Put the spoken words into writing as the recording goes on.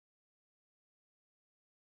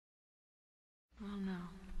don't know.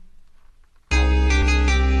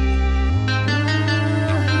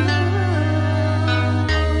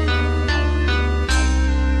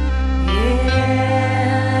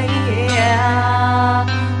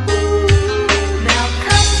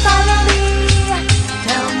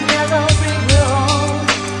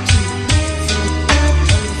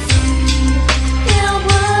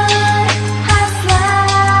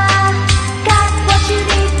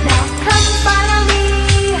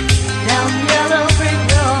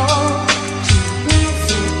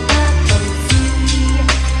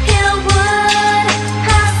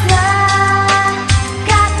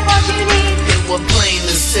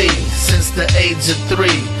 Since the age of 3,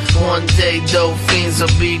 one day dope fiends will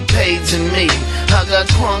be paging me. I got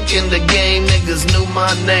crunk in the game, niggas knew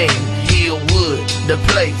my name. Hillwood, the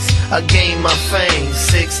place I gained my fame.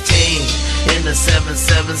 16 in the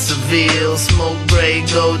 7-7 Seville, smoke gray,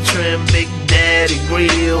 gold trim, Big Daddy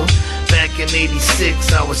grill. Back in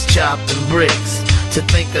 86, I was chopping bricks. To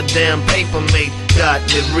think a damn paper mate got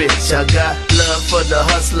me rich. I got love for the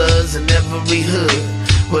hustlers in every hood.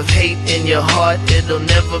 With hate in your heart, it'll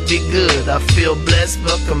never be good. I feel blessed,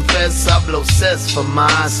 but confess I blow cess for my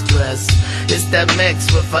stress. It's that Mex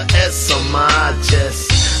with a S on my chest.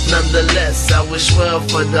 Nonetheless, I wish well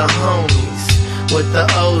for the homies with the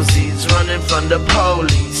Ozies running from the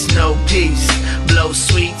police. No peace, blow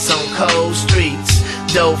sweets on cold streets.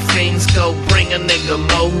 Dope fiends go bring a nigga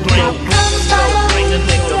more green. Go bring a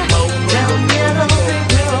nigga more green.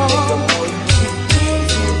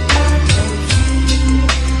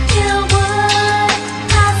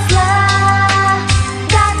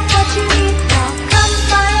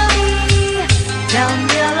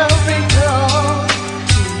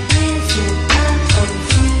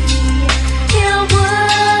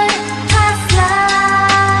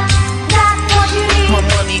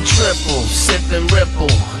 Sipping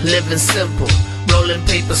ripple, living simple, rolling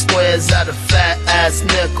paper squares out of fat ass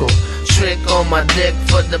nickel. Trick on my dick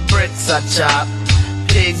for the bricks I chop.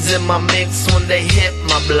 Pigs in my mix when they hit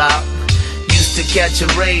my block. Used to catch a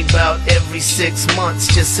raid about every 6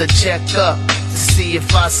 months just to check up to see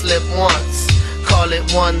if I slip once. Call it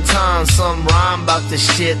one time, some rhyme about the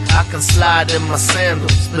shit. I can slide in my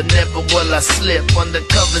sandals, but never will I slip.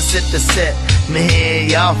 Undercovers hit the set, man,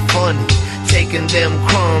 y'all funny. Taking them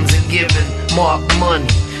crumbs and giving Mark money,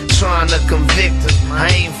 trying to convict him. I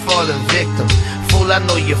ain't falling victim. Fool, I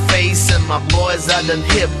know your face, and my boys, I done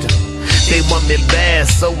hipped them. They want me bad,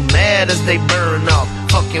 so mad as they burn off.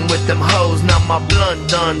 Fucking with them hoes, now my blunt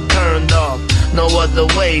done turned off. No other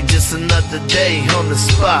way, just another day on the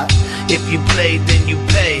spot. If you play, then you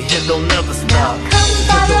pay. It don't never stop.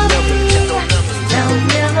 It don't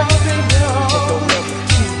never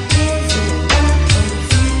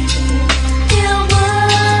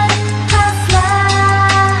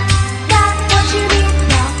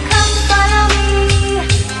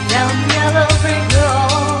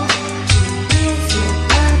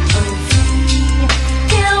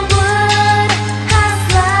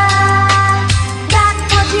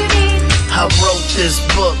this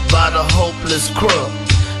book by the hopeless crook,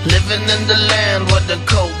 living in the land where the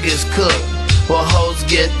coke is cooked, where hoes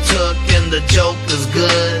get took and the joke is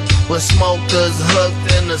good, where smokers hooked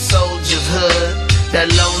in the soldier's hood.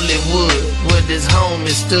 That lonely wood where this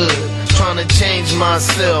homie stood, trying to change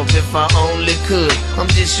myself if I only could. I'm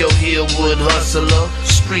just your Hillwood hustler,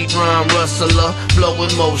 street rhyme rustler,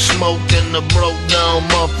 blowing more smoke than a broke down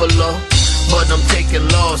muffler. But I'm taking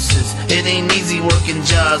losses. It ain't easy working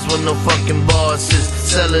jobs with no fucking bosses.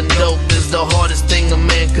 Selling dope is the hardest thing a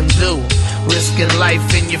man can do. Risking life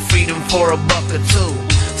and your freedom for $1 or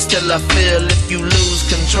 $2. Still I feel if you lose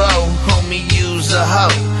control, homie, use a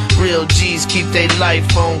hoe. Real G's keep their life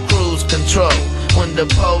on cruise control. When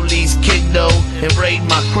the police kick though and raid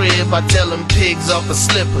my crib, I tell them pigs off of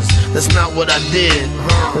slippers. That's not what I did,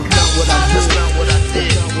 huh? That's not what I did. That's not what I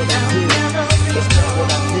did. That's not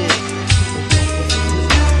what I did.